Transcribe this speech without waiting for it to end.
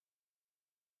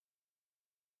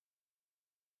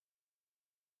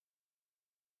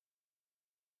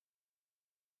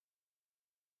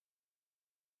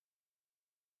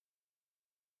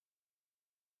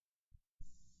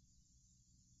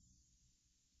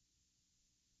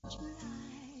Your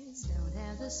eyes don't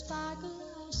have the sparkle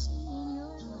I see.